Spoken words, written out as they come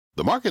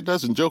The market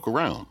doesn't joke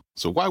around,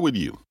 so why would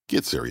you?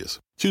 Get serious.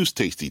 Choose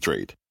Tasty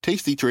Trade.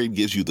 Tasty Trade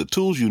gives you the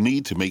tools you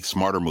need to make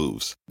smarter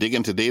moves. Dig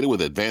into data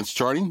with advanced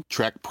charting,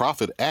 track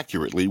profit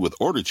accurately with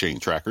order chain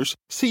trackers,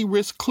 see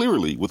risk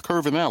clearly with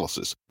curve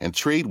analysis, and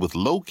trade with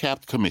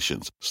low-capped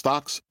commissions,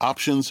 stocks,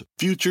 options,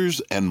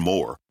 futures, and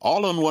more.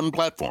 All on one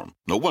platform.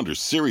 No wonder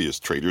serious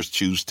traders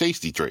choose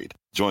Tasty Trade.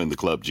 Join the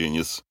club,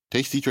 genius.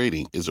 Tasty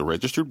Trading is a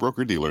registered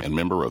broker-dealer and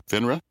member of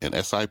FINRA and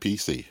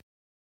SIPC.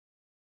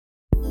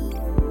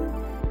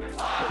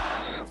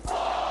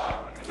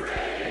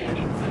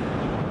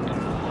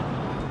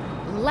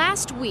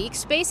 Last week,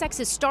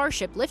 SpaceX's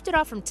Starship lifted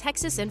off from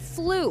Texas and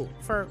flew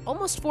for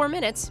almost 4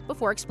 minutes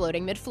before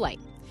exploding mid-flight.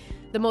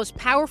 The most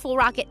powerful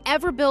rocket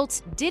ever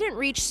built didn't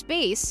reach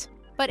space,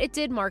 but it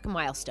did mark a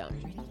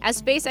milestone.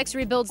 As SpaceX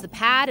rebuilds the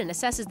pad and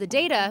assesses the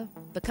data,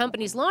 the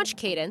company's launch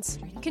cadence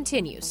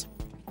continues.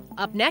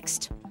 Up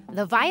next,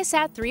 the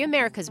Viasat 3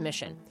 Americas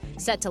mission,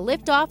 set to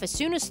lift off as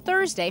soon as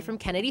Thursday from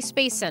Kennedy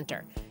Space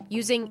Center,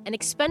 using an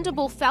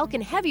expendable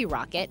Falcon Heavy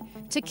rocket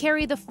to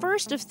carry the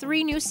first of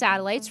 3 new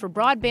satellites for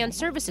broadband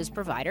services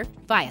provider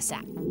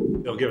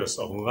Viasat. They'll give us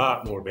a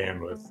lot more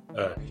bandwidth.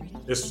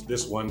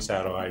 This one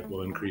satellite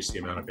will increase the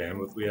amount of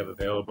bandwidth we have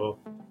available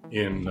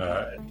in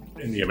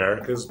the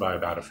Americas by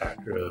about a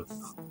factor of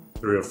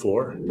 3 or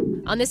 4.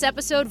 On this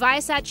episode,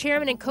 Viasat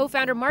chairman and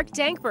co-founder Mark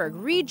Dankberg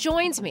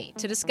rejoins me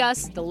to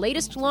discuss the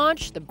latest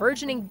launch, the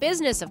burgeoning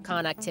business of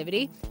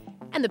connectivity,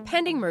 and the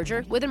pending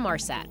merger with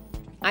Inmarsat.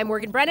 I'm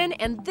Morgan Brennan,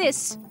 and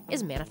this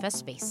is Manifest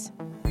Space.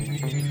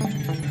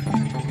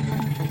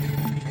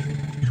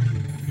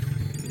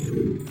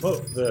 Well,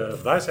 the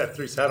Viasat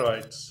 3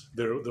 satellites,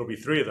 there'll be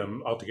 3 of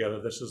them altogether.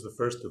 This is the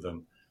first of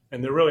them.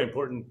 And they're really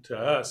important to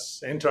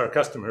us and to our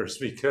customers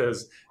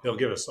because they'll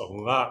give us a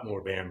lot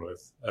more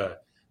bandwidth.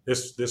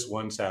 This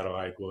one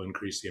satellite will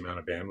increase the amount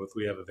of bandwidth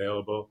we have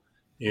available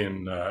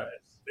in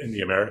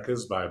the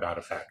Americas by about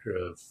a factor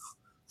of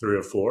 3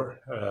 or 4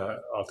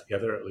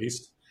 altogether, at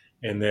least.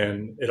 And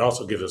then it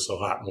also gives us a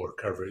lot more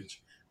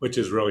coverage, which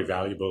is really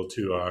valuable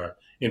to our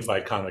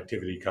in-flight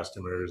connectivity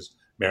customers,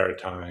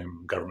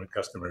 maritime, government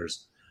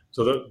customers.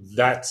 So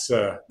those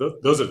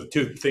are the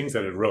 2 things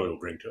that it really will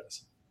bring to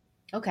us.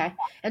 Okay.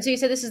 And so you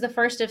said this is the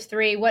first of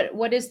 3.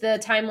 What is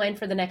the timeline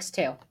for the next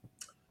 2?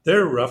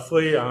 They're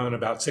roughly on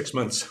about 6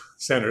 months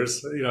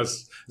centers,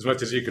 as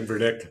much as you can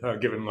predict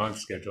given launch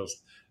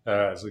schedules,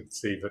 as we can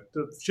see. But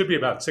it should be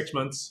about 6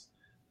 months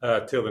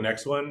till the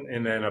next one.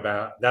 And then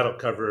that'll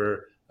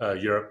cover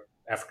Europe,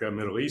 Africa,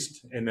 Middle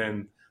East, and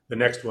then the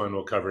next one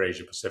will cover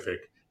Asia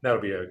Pacific.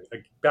 That'll be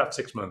about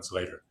 6 months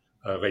later,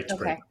 late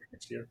spring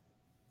next year.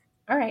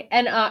 All right,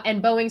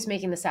 and Boeing's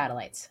making the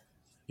satellites.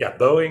 Yeah,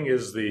 Boeing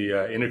is the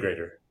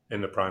integrator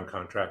and the prime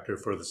contractor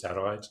for the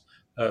satellites.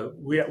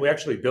 We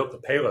actually built the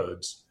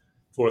payloads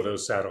for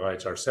those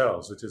satellites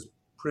ourselves, which is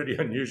pretty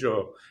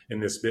unusual in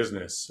this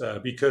business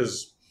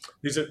because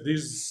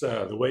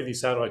the way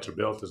these satellites are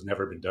built has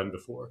never been done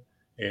before.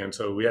 And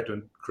so we had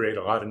to create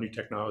a lot of new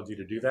technology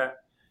to do that.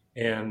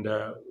 And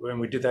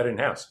we did that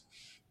in-house.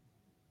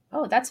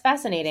 Oh, that's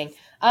fascinating.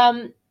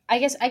 I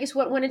guess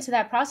what went into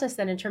that process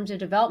then in terms of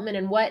development,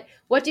 and what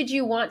did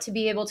you want to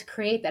be able to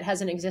create that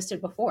hasn't existed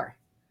before?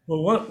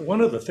 Well, one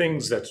of the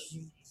things that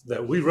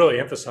we really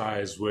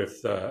emphasize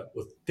with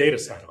data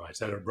satellites,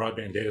 that are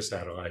broadband data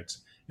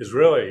satellites, is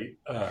really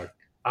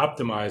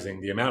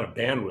optimizing the amount of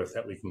bandwidth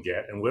that we can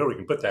get and where we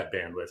can put that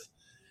bandwidth.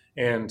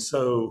 And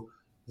so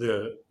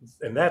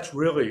and that's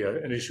really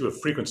an issue of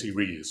frequency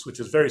reuse, which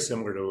is very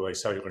similar to the way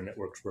cellular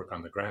networks work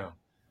on the ground.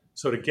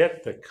 So to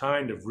get the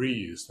kind of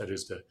reuse, that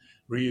is to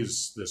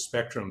reuse the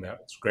spectrum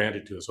that's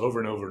granted to us over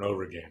and over and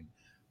over again,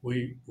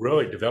 we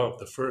really developed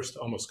the first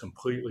almost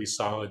completely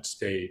solid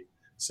state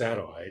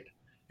satellite.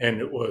 And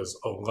it was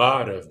a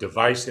lot of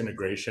device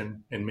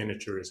integration and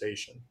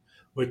miniaturization,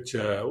 which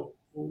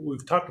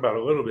we've talked about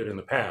a little bit in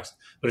the past,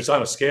 but it's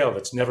on a scale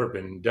that's never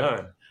been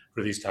done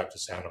for these types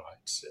of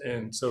satellites.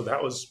 And so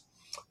it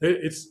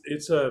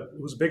was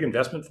a big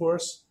investment for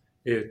us.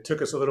 It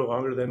took us a little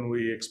longer than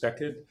we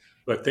expected,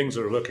 but things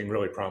are looking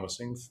really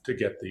promising to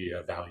get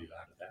the value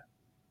out of that.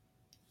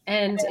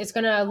 And it's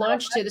going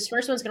to this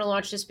first one's going to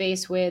launch to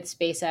space with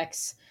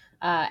SpaceX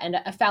and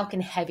a Falcon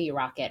Heavy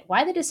rocket.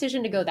 Why the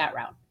decision to go that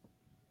route?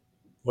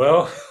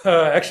 Well,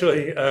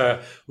 actually,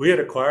 we had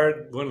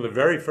acquired one of the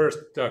very first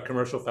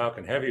commercial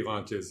Falcon Heavy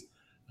launches,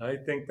 I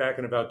think back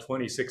in about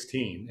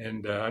 2016.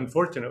 And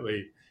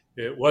unfortunately,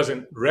 it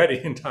wasn't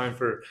ready in time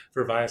for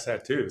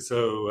Viasat 2.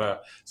 So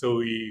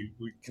we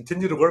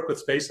continue to work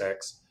with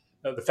SpaceX.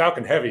 The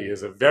Falcon Heavy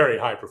is a very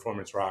high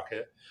performance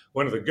rocket.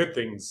 One of the good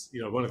things,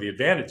 one of the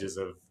advantages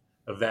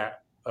of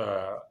that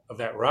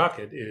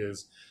rocket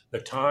is the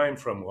time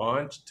from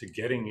launch to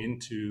getting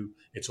into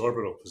its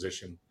orbital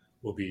position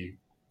will be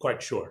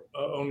quite short,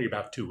 only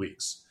about 2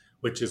 weeks,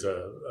 which is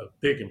a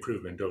big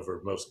improvement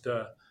over most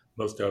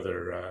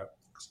other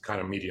kind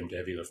of medium to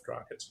heavy lift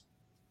rockets.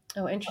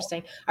 Oh,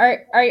 interesting.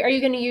 Are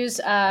you going to use,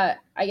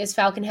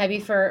 Falcon Heavy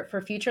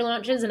for future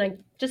launches?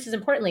 And just as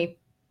importantly,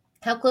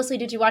 how closely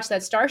did you watch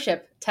that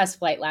Starship test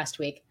flight last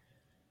week?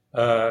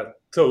 Our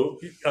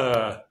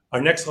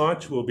next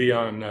launch will be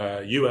on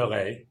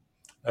ULA,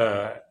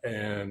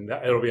 and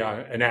it'll be on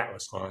an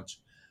Atlas launch.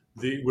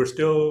 We're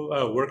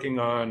still working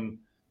on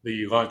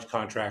the launch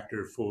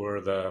contractor for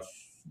the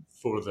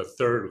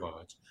third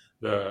launch.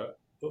 The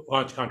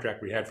launch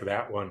contract we had for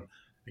that one,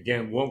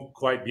 again, won't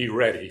quite be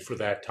ready for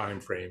that time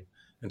frame,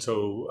 and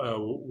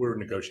so we're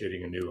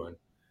negotiating a new one.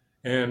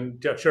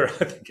 And yeah, sure,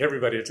 I think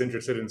everybody that's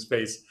interested in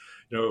space,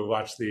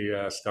 watch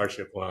the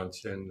Starship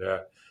launch, and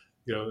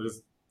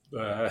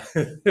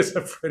it's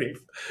a pretty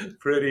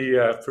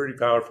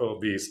powerful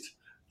beast.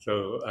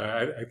 So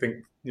I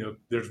think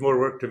there's more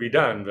work to be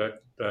done,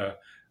 but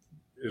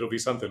it'll be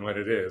something when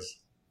it is.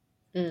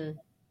 Mm,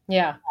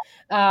 yeah,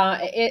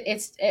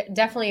 it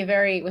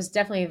definitely was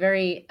definitely a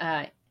very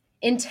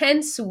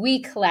intense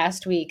week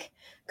last week,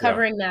 Yeah.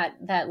 covering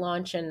that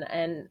launch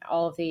and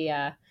all of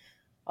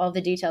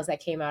the details that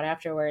came out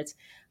afterwards.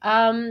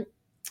 Um,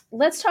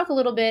 let's talk a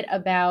little bit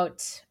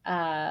about,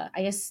 I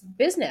guess,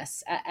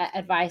 business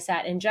at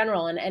Viasat in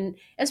general, and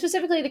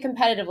specifically the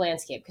competitive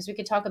landscape, because we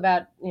could talk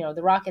about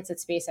the rockets that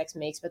SpaceX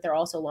makes, but they're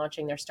also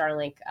launching their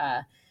Starlink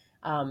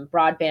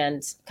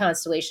broadband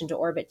constellation to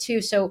orbit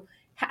too. So,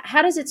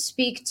 how does it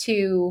speak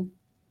to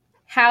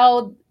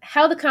how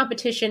the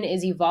competition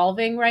is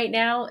evolving right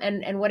now,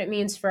 and what it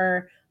means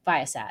for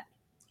Viasat?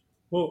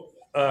 Well,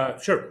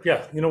 sure.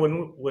 Yeah.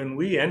 When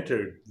we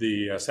entered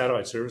the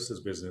satellite services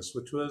business,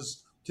 which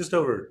was just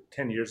over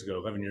 10 years ago,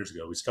 11 years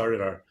ago, we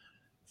started our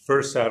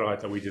first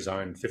satellite that we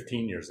designed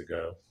 15 years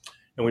ago.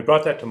 And we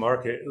brought that to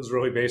market. It was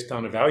really based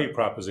on a value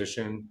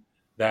proposition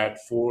that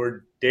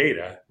for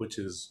data, which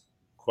is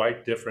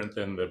quite different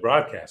than the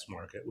broadcast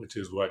market, which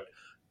is what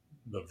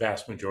the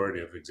vast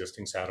majority of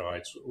existing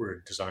satellites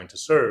were designed to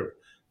serve,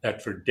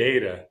 that for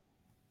data,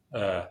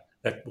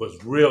 that was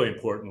really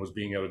important was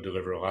being able to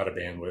deliver a lot of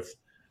bandwidth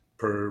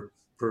per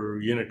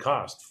unit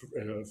cost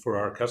for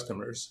our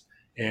customers.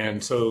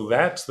 And so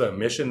that's the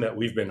mission that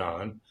we've been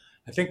on.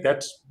 I think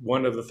that's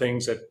one of the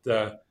things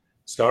that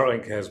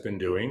Starlink has been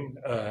doing,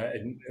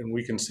 and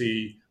we can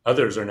see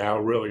others are now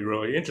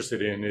really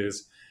interested in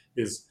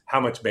is how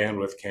much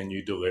bandwidth can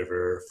you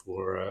deliver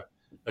for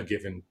a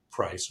given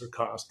price or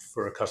cost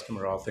for a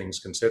customer, all things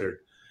considered.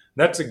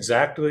 And that's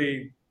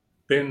exactly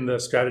been the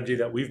strategy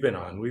that we've been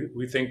on.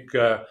 We think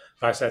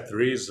Viasat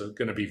 3 is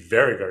going to be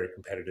very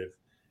competitive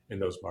in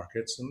those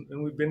markets,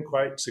 and we've been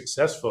quite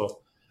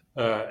successful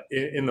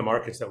in the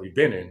markets that we've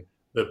been in.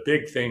 The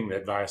big thing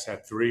that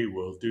Viasat 3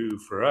 will do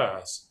for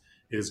us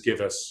is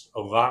give us a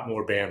lot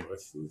more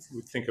bandwidth.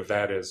 We think of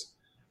that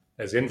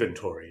as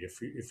inventory.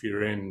 If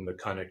you're in the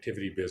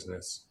connectivity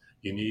business,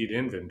 you need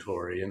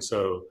inventory, and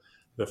so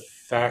the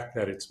fact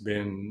that it's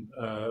been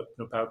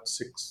about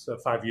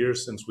 5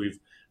 years since we've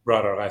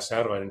brought our last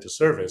satellite into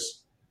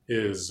service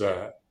is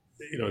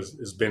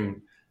has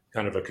been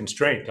kind of a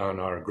constraint on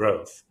our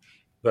growth.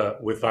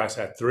 But with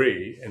Viasat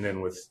 3, and then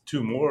with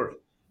two more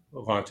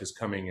launches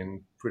coming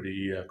in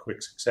pretty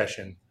quick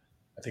succession,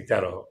 I think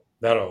that'll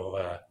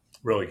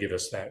really give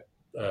us that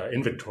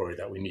inventory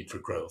that we need for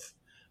growth.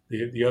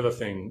 The other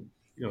thing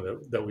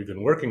that we've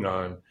been working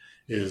on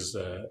is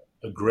a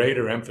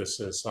greater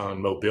emphasis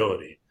on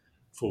mobility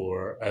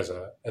as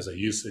a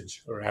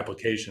usage or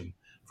application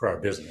for our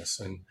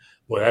business, and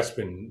boy, that's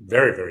been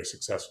very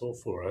successful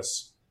for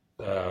us.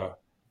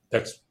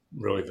 That's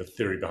really the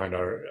theory behind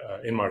our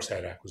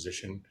Inmarsat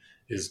acquisition,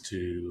 is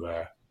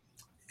to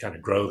kind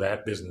of grow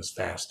that business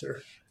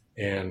faster.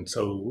 And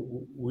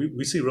so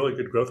we see really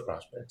good growth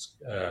prospects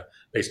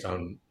based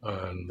on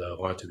the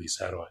launch of these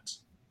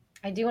satellites.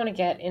 I do want to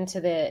get into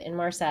the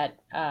Inmarsat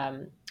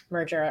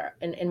merger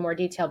in more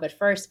detail, but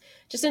first,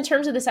 just in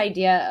terms of this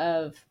idea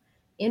of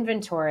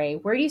inventory,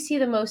 where do you see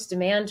the most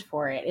demand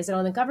for it? Is it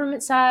on the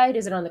government side?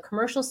 Is it on the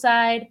commercial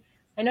side?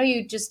 I know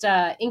you just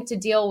inked a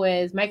deal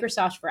with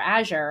Microsoft for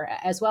Azure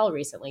as well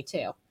recently,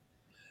 too.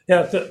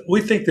 Yeah,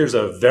 we think there's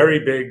a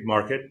very big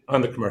market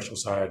on the commercial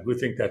side. We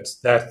think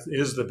that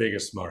is the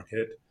biggest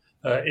market.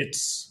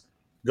 It's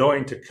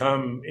going to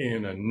come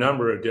in a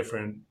number of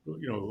different,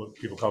 what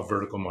people call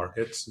vertical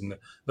markets, and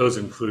those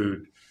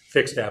include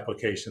fixed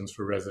applications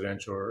for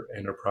residential or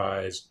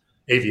enterprise.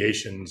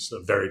 Aviation's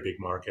a very big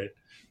market,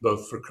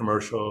 both for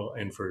commercial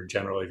and for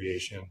general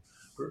aviation,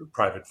 for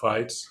private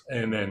flights,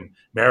 and then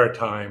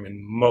maritime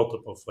in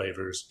multiple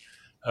flavors.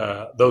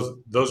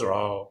 Those are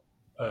all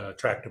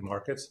attractive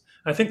markets.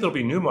 I think there'll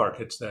be new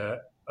markets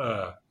that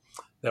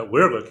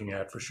we're looking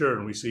at for sure,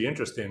 and we see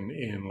interest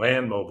in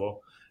land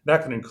mobile.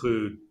 That can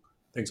include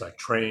things like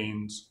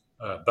trains,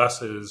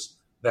 buses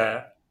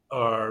that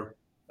are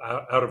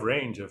out of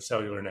range of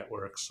cellular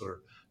networks,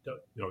 or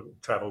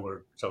travel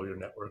where cellular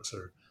networks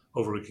are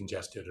overly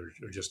congested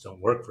or just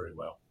don't work very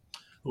well.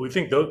 But we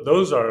think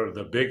those are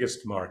the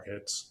biggest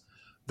markets.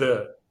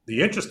 The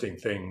interesting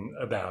thing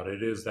about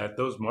it is that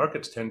those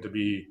markets tend to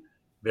be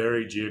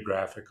very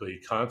geographically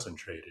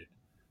concentrated.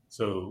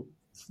 So,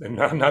 and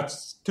not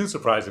too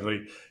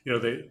surprisingly,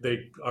 they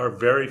are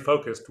very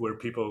focused where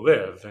people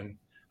live. And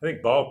I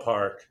think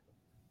ballpark,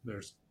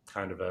 there's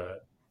kind of a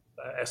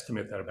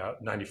estimate that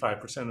about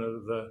 95%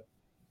 of the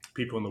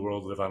people in the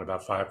world live on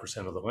about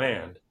 5% of the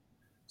land.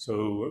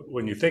 So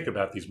when you think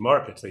about these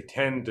markets, they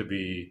tend to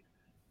be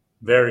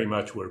very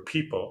much where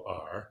people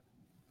are.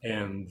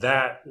 And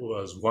that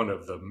was one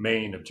of the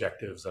main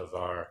objectives of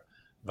our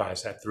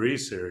Viasat 3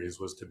 series,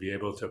 was to be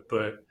able to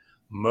put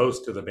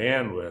most of the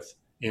bandwidth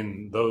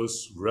in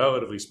those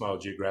relatively small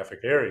geographic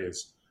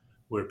areas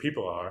where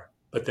people are,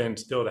 but then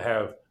still to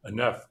have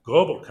enough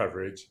global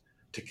coverage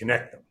to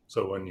connect them.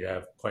 So when you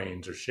have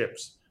planes or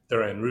ships,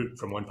 they're en route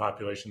from one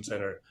population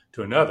center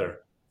to another,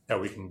 that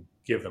we can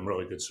give them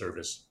really good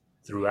service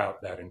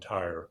throughout that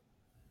entire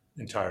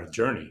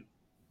journey.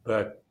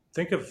 But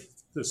think of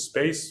the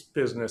space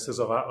business as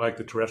a lot like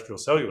the terrestrial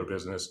cellular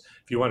business.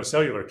 If you want a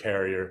cellular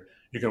carrier,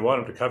 you can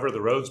want them to cover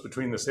the roads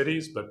between the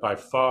cities, but by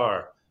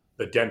far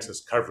the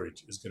densest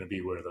coverage is going to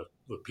be where the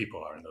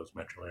people are in those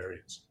metro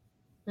areas.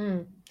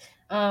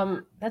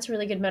 That's a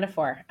really good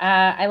metaphor.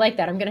 I like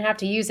that. I'm going to have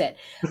to use it.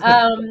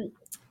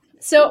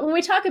 So when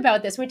we talk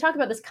about this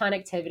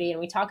connectivity, and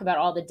we talk about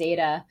all the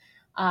data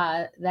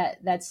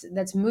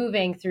that's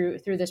moving through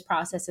this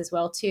process as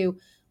well too,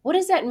 what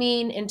does that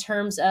mean in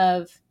terms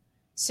of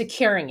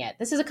securing it?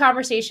 This is a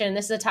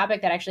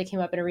topic that actually came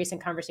up in a recent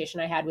conversation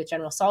I had with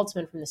General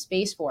Saltzman from the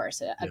Space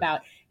Force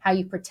about how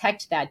you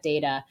protect that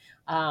data,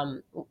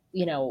 when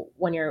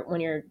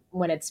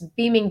it's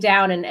beaming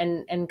down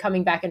and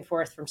coming back and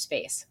forth from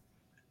space.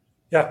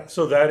 Yeah,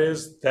 so that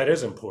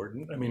is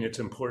important. I mean, it's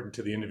important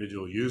to the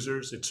individual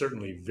users. It's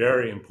certainly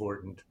very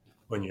important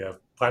when you have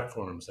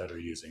platforms that are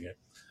using it.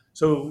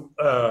 So,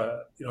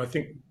 I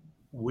think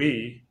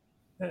we,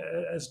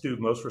 as do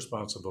most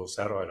responsible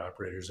satellite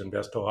operators,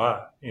 invest a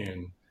lot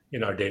in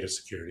our data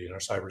security and our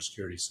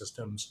cybersecurity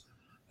systems,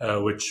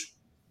 which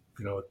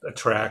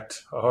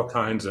attract all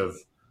kinds of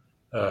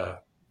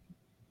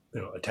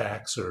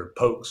attacks or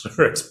pokes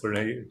or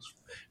explorations,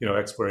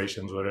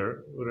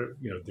 whatever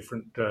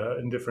different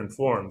in different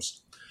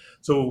forms.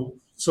 So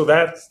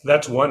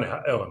that's one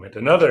element.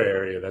 Another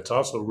area that's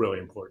also really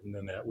important,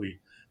 and that we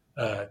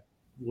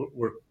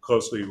work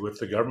closely with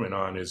the government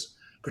on, is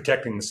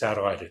protecting the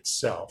satellite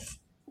itself,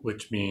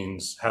 which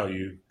means how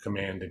you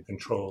command and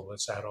control a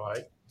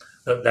satellite.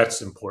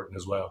 That's important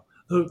as well.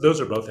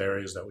 Those are both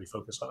areas that we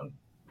focus on.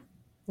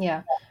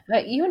 Yeah.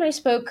 You and I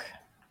spoke,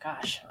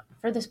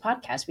 for this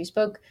podcast, we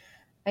spoke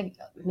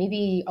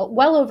maybe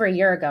well over a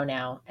year ago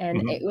now.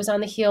 And it was on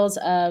the heels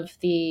of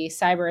the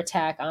cyber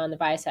attack on the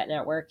Viasat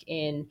network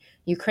in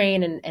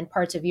Ukraine and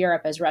parts of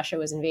Europe as Russia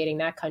was invading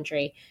that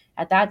country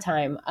at that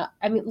time.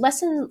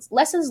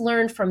 Lessons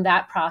learned from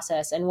that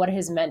process and what it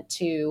has meant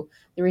to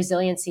the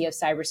resiliency of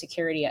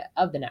cybersecurity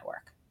of the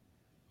network.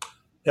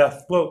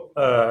 Yeah, well,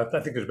 I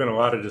think there's been a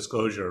lot of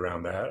disclosure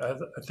around that.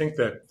 I think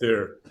that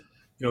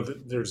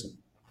there's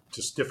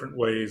just different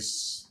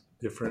ways,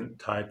 different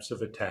types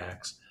of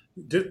attacks,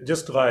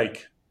 just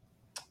like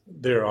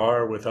there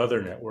are with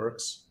other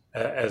networks.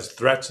 As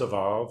threats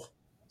evolve,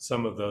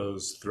 some of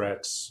those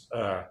threats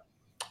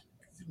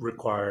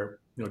require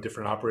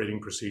different operating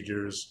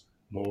procedures,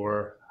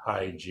 more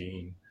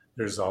hygiene.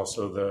 There's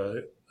also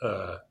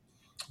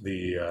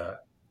the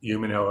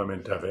human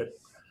element of it.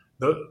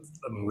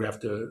 We have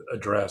to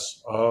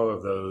address all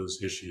of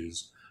those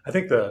issues. I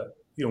think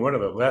one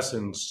of the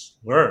lessons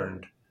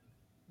learned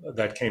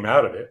that came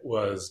out of it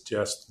was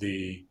just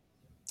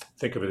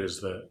think of it as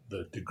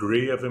the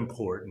degree of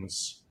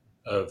importance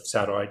of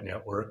satellite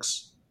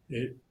networks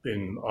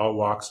in all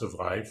walks of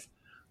life,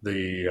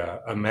 the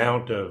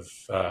amount of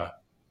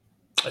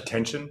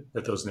attention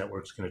that those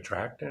networks can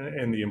attract,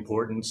 and the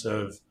importance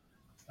of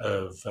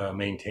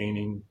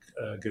maintaining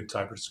good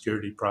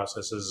cybersecurity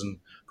processes and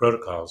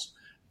protocols.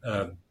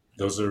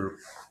 Those are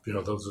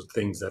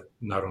things that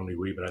not only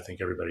we, but I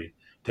think everybody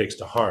takes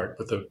to heart.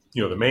 But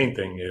the main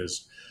thing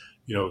is,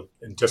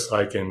 and just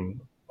like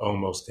in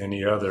almost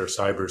any other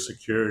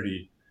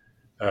cybersecurity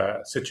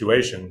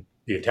situation,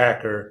 the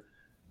attacker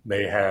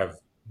may have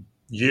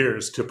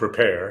years to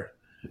prepare,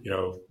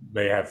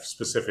 may have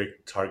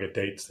specific target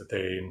dates that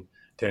they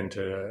intend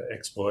to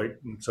exploit,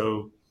 and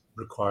so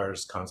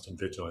requires constant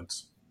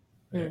vigilance.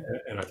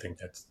 And I think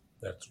that's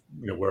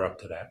we're up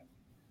to that.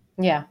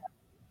 Yeah.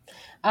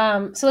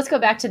 So let's go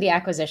back to the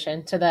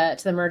acquisition, to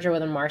the merger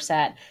with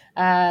Inmarsat.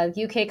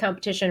 UK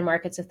Competition and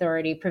Markets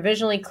Authority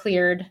provisionally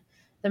cleared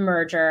the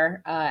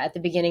merger at the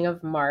beginning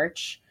of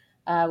March.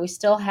 We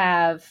still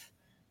have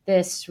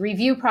this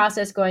review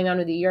process going on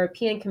with the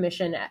European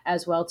Commission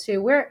as well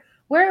too. Where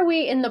are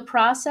we in the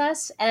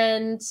process,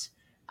 and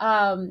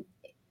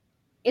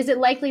is it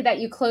likely that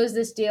you close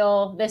this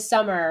deal this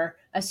summer,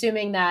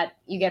 assuming that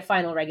you get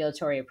final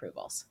regulatory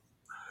approvals?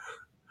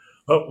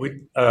 Well,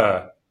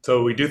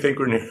 so we do think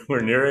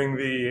we're nearing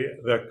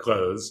the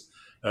close.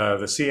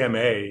 The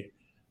CMA,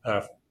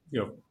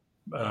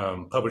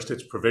 published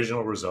its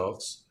provisional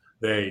results.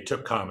 They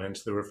took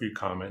comments. There were a few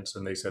comments,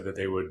 and they said that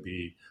they would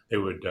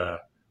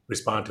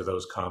respond to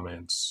those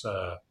comments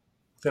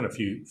within a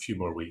few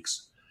more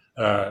weeks.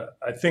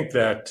 I think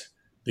that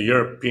the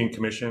European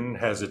Commission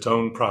has its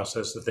own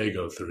process that they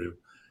go through.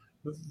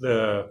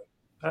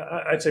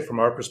 I'd say from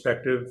our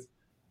perspective,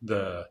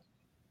 the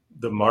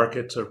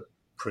markets are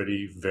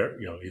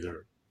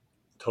either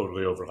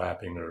totally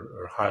overlapping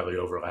or highly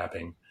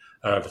overlapping.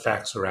 The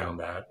facts around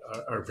that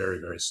are very,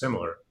 very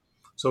similar.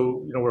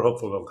 So, we're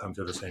hopeful they'll come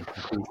to the same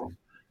conclusion.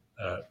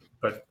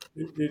 But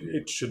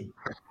it should,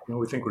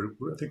 we think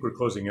I think we're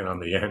closing in on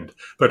the end,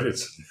 but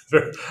it's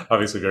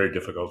obviously very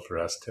difficult for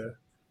us to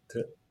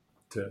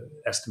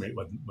estimate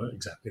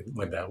exactly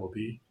when that will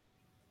be.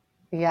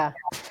 Yeah.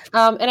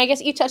 And I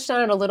guess you touched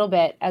on it a little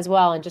bit as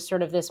well, and just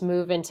sort of this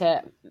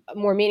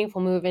more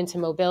meaningful move into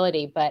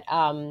mobility, but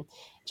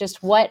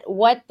just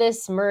what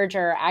this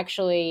merger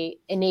actually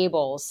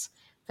enables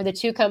for the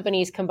two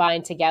companies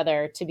combined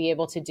together to be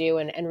able to do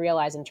and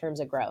realize in terms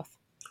of growth.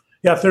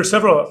 Yeah, there's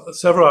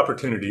several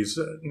opportunities.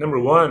 Number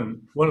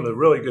one of the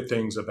really good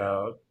things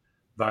about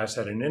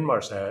Viasat and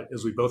Inmarsat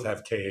is we both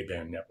have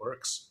Ka-band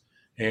networks,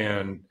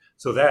 and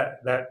so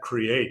that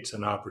creates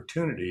an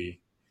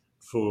opportunity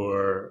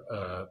for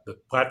the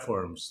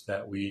platforms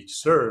that we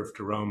serve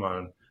to roam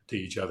on to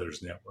each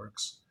other's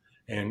networks.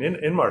 And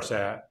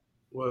Inmarsat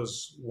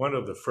was one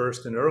of the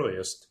first and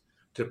earliest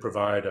to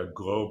provide a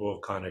global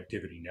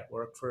connectivity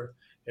network for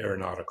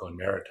aeronautical and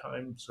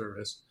maritime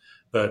service.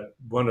 But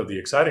one of the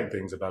exciting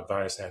things about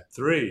Viasat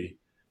 3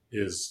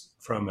 is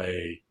from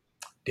a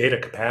data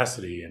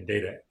capacity and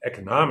data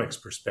economics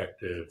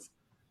perspective,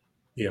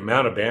 the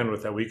amount of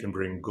bandwidth that we can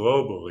bring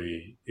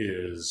globally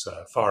is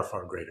far,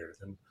 far greater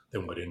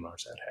than what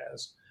Inmarsat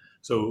has.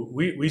 So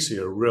we see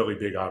a really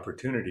big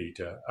opportunity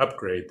to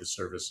upgrade the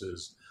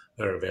services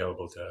that are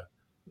available to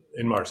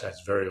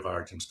Inmarsat's very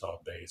large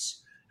installed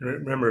base. And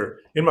remember,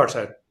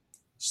 Inmarsat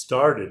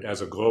started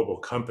as a global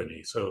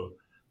company, so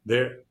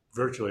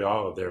virtually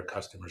all of their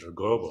customers are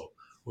global.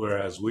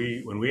 Whereas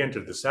when we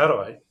entered the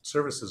satellite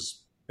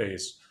services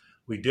space,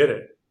 we did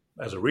it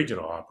as a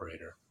regional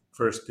operator,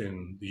 first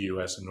in the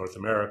US and North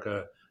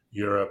America,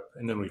 Europe,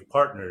 and then we've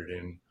partnered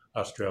in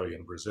Australia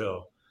and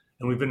Brazil.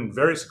 And we've been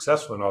very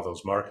successful in all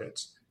those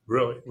markets,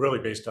 really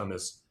based on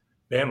this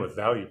bandwidth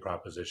value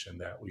proposition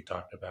that we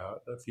talked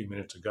about a few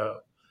minutes ago.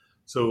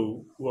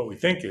 So what we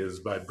think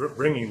is by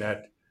bringing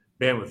that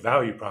bandwidth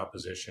value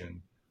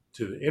proposition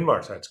to the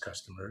Inmarsat's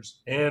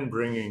customers and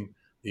bringing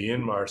the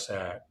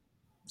Inmarsat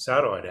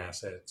satellite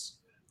assets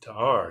to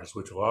ours,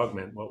 which will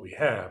augment what we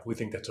have, we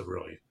think that's a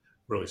really,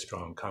 really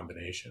strong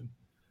combination.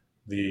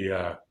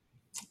 The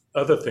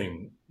other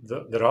thing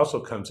that also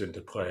comes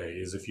into play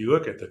is if you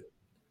look at the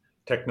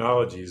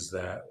technologies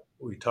that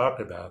we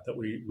talked about, that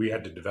we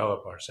had to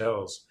develop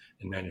ourselves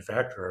and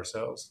manufacture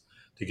ourselves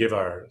to give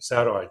our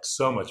satellites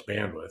so much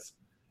bandwidth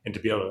and to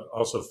be able to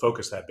also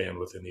focus that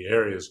bandwidth in the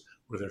areas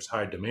where there's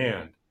high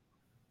demand.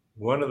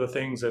 One of the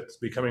things that's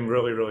becoming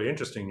really, really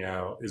interesting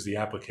now is the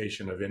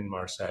application of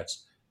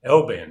Inmarsat's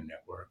L-band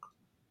network,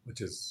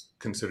 which is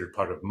considered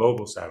part of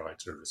mobile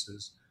satellite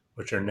services,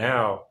 which are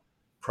now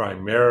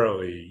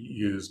primarily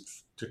used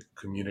to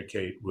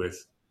communicate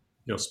with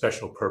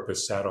special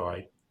purpose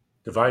satellite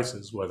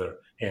devices, whether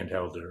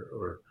handheld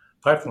or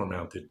platform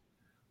mounted.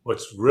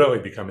 What's really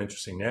become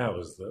interesting now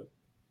is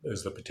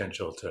the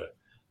potential to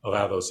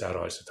allow those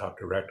satellites to talk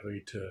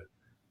directly to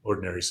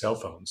ordinary cell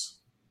phones.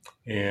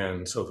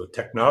 And so the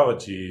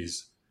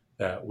technologies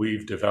that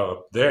we've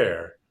developed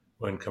there,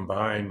 when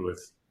combined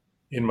with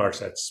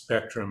Inmarsat's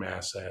spectrum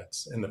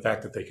assets and the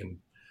fact that they can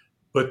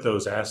put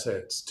those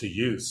assets to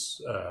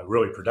use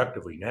really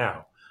productively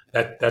now,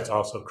 that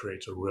also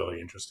creates a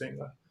really interesting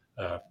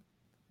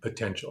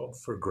potential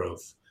for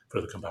growth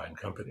for the combined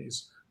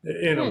companies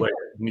in a way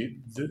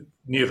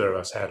neither of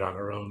us had on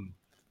our own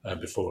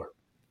before.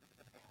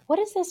 What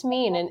does this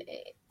mean? And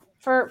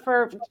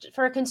for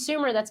a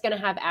consumer that's going to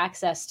have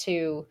access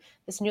to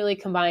this newly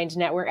combined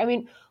network, I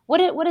mean, what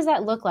does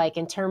that look like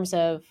in terms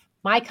of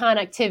my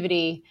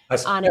connectivity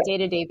on a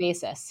day-to-day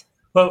basis?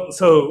 Well,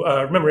 so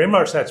remember,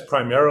 Inmarsat's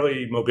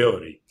primarily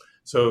mobility.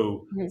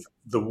 So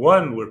the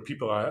one where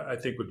people I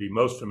think would be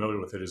most familiar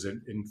with it is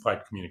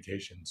in-flight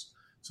communications.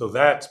 So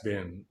that's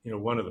been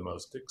one of the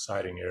most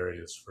exciting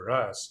areas for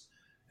us,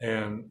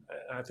 and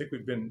I think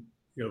we've been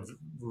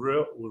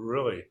we're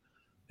really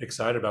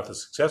excited about the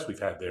success we've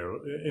had there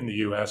in the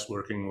U.S.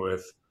 working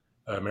with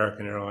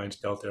American Airlines,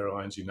 Delta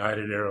Airlines,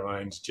 United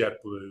Airlines,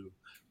 JetBlue,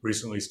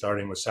 recently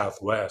starting with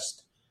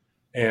Southwest,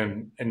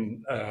 and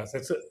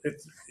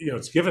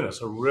it's given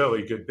us a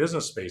really good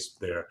business space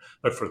there.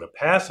 But for the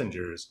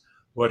passengers,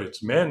 what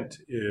it's meant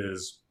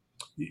is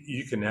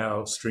you can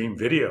now stream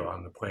video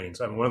on the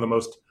planes. I mean,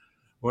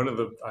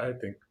 I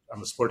think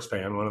I'm a sports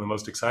fan. One of the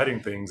most exciting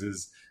things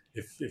is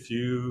if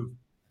you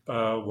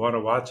want to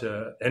watch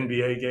a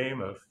NBA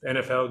game, a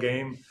NFL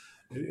game,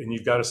 and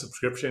you've got a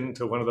subscription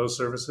to one of those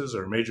services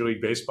or Major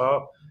League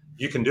Baseball,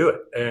 you can do it.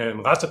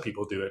 And lots of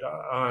people do it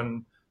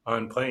on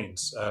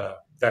planes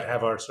that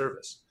have our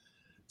service.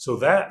 So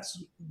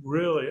that's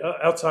really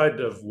outside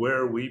of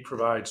where we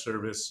provide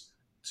service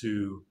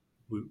to.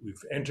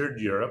 We've entered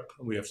Europe.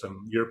 We have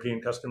some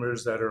European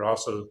customers that are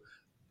also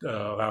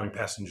allowing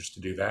passengers to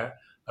do that.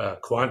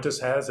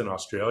 Qantas has in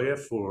Australia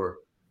for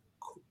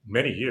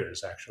many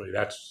years, actually.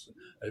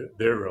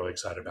 They're really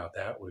excited about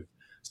that. We've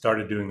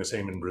started doing the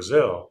same in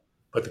Brazil,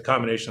 but the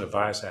combination of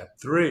Viasat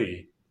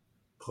 3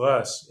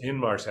 plus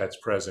Inmarsat's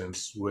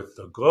presence with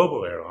the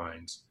global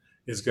airlines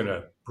is going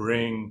to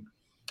bring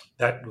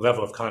that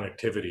level of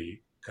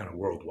connectivity kind of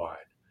worldwide.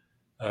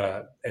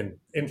 And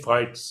in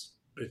flights,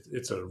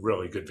 it's a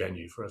really good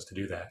venue for us to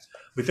do that.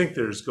 We think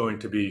there's going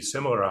to be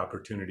similar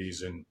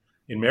opportunities in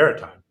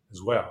maritime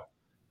as well.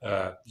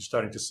 You're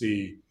starting to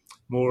see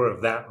more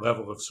of that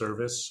level of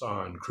service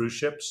on cruise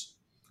ships,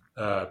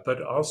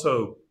 but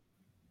also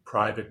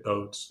private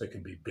boats. They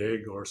can be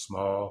big or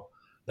small.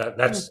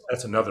 That's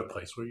another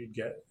place where you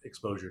get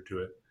exposure to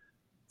it.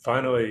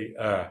 Finally,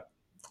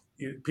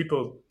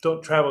 people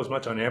don't travel as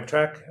much on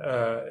Amtrak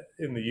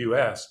in the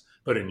U.S.,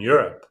 but in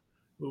Europe,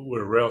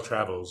 where rail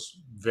travel's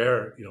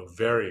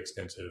very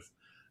extensive,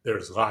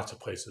 there's lots of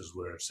places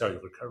where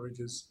cellular coverage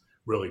is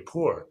really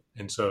poor,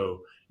 and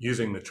so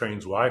using the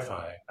train's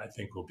Wi-Fi, I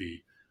think, will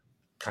be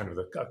kind of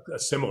a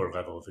similar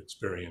level of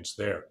experience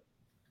there.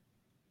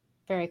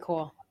 Very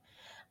cool.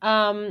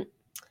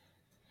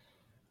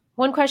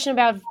 One question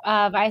about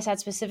Viasat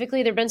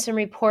specifically. There have been some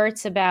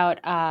reports about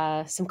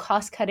some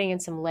cost cutting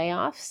and some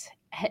layoffs.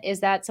 Is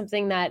that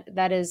something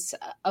that is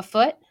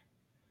afoot?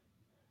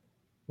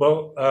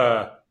 Well,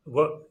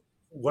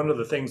 one of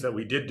the things that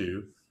we did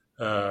do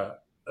a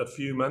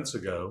few months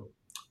ago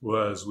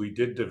was we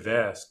did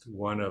divest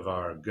one of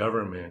our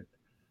government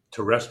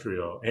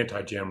terrestrial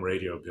anti-jam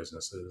radio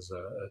businesses,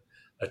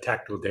 a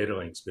tactical data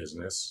links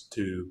business,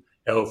 to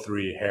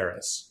L3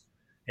 Harris.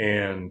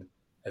 And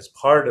as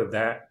part of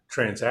that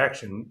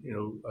transaction,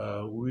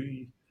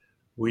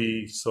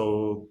 we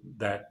sold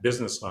that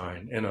business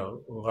line, and a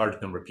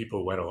large number of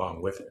people went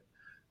along with it.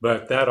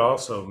 But that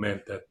also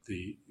meant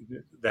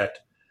that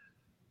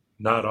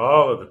not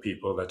all of the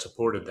people that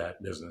supported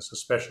that business,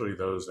 especially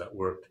those that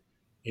worked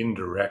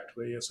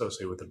indirectly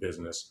associated with the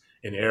business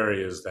in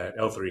areas that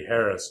L3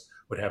 Harris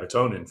would have its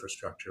own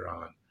infrastructure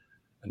on,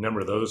 a number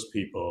of those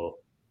people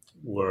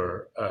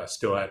were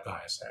still at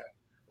Viasat.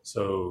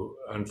 So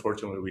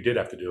unfortunately, we did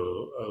have to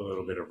do a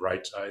little bit of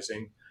right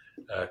sizing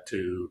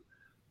to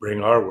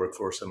bring our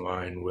workforce in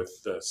line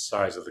with the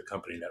size of the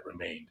company that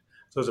remained.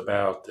 So it was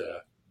about,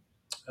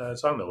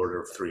 it's on the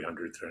order of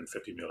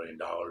 $350 million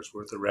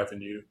worth of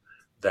revenue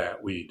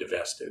that we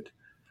divested.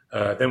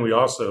 Then we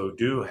also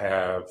do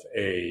have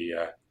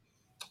a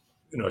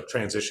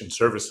transition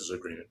services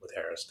agreement with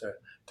Harris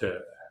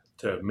to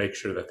make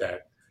sure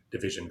that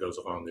division goes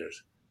along there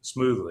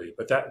smoothly.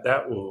 But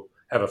that will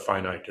have a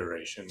finite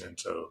duration, and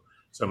so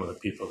some of the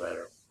people that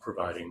are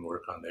providing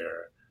work on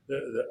there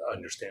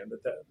understand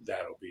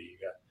that'll be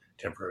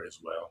temporary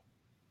as well.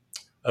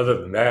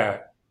 Other than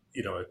that,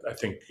 I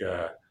think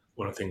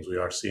one of the things we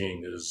are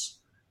seeing is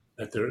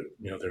that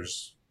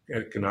there's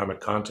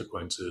economic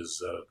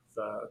consequences of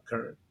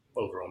current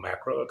overall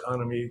macro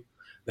economy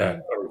that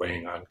are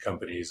weighing on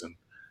companies, and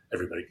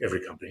every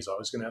company is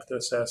always going to have to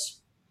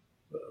assess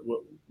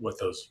what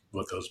those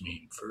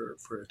mean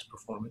for its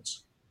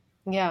performance.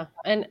 Yeah.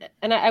 And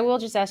I will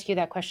just ask you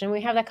that question. We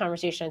have that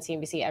conversation on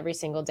CNBC every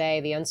single day,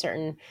 the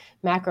uncertain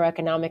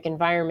macroeconomic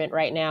environment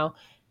right now.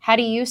 How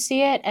do you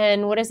see it?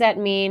 And what does that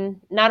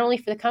mean, not only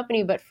for the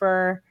company, but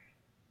for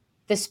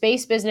the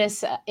space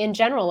business in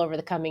general over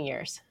the coming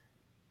years?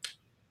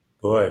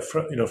 Boy,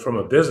 from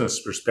a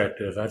business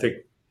perspective, I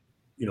think,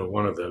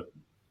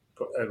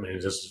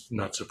 this is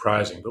not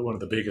surprising, but one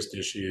of the biggest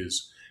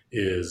issues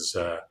is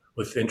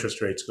with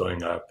interest rates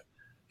going up,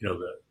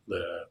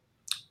 the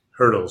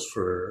hurdles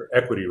for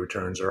equity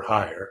returns are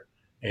higher,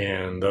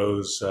 and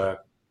those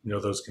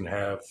can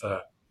have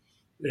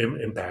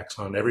impacts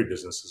on every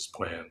business's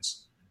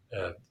plans.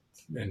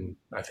 And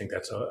I think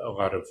that's a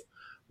lot of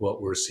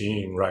what we're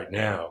seeing right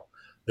now.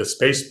 The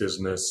space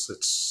business,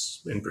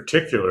 it's in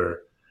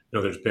particular,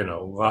 there's been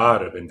a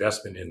lot of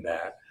investment in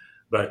that,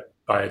 but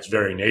by its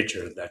very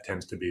nature, that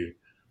tends to be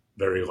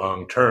very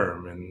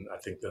long-term. And I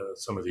think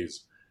some of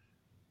these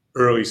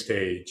early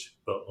stage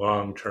but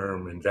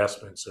long-term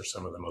investments are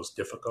some of the most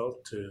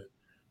difficult to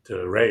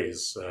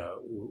raise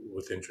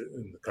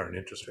in the current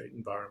interest rate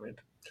environment.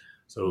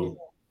 So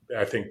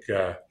I think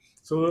I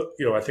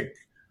think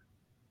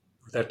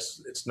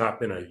it's not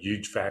been a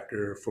huge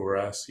factor for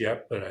us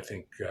yet, but I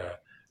think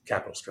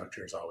capital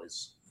structure has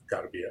always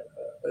got to be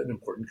an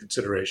important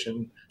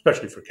consideration,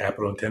 especially for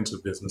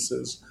capital-intensive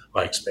businesses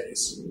like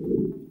space.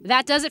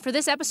 That does it for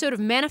this episode of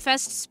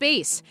Manifest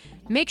Space.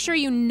 Make sure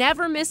you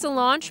never miss a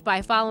launch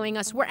by following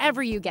us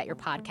wherever you get your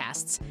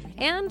podcasts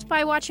and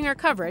by watching our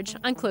coverage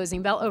on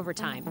Closing Bell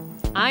Overtime.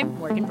 I'm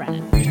Morgan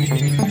Brennan.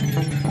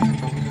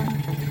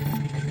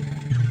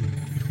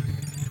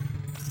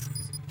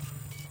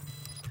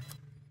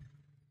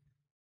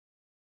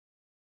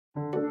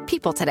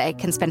 People today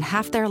can spend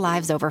half their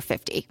lives over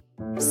 50.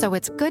 So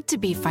it's good to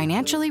be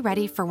financially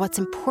ready for what's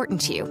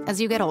important to you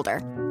as you get older,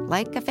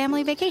 like a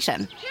family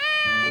vacation.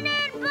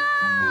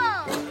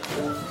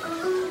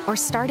 Or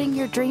starting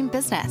your dream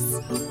business.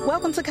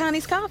 Welcome to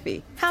Connie's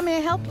Coffee. How may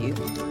I help you?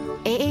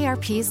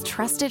 AARP's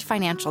trusted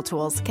financial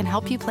tools can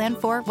help you plan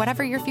for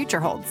whatever your future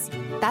holds.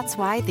 That's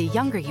why the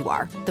younger you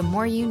are, the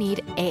more you need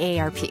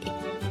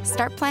AARP.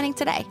 Start planning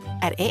today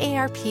at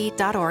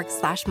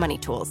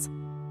aarp.org/moneytools.